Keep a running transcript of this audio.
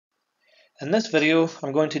In this video,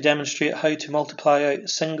 I'm going to demonstrate how to multiply out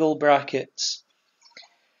single brackets.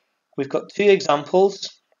 We've got two examples.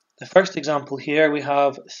 The first example here, we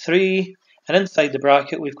have 3, and inside the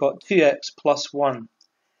bracket we've got 2x plus 1.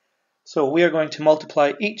 So we are going to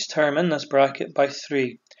multiply each term in this bracket by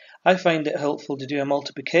 3. I find it helpful to do a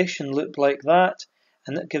multiplication loop like that,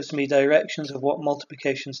 and that gives me directions of what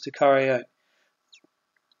multiplications to carry out.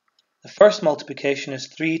 The first multiplication is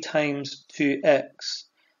 3 times 2x.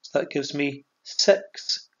 So that gives me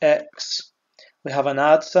 6x. We have an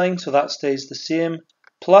add sign, so that stays the same,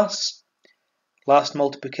 plus last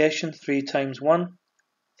multiplication, 3 times 1,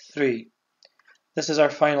 3. This is our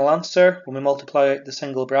final answer when we multiply out the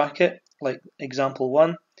single bracket, like example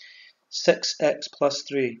 1, 6x plus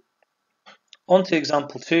 3. On to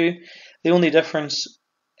example 2. The only difference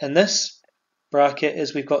in this bracket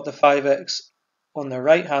is we've got the 5x on the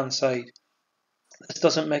right hand side. This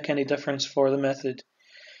doesn't make any difference for the method.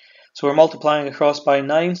 So we're multiplying across by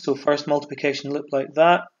 9, so first multiplication looked like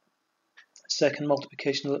that, second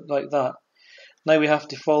multiplication looked like that. Now we have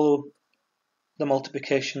to follow the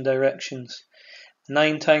multiplication directions.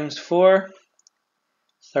 9 times 4,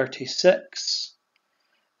 36.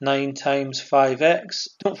 9 times 5x,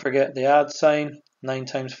 don't forget the add sign, 9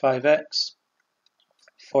 times 5x,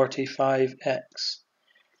 45x.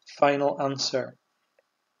 Final answer.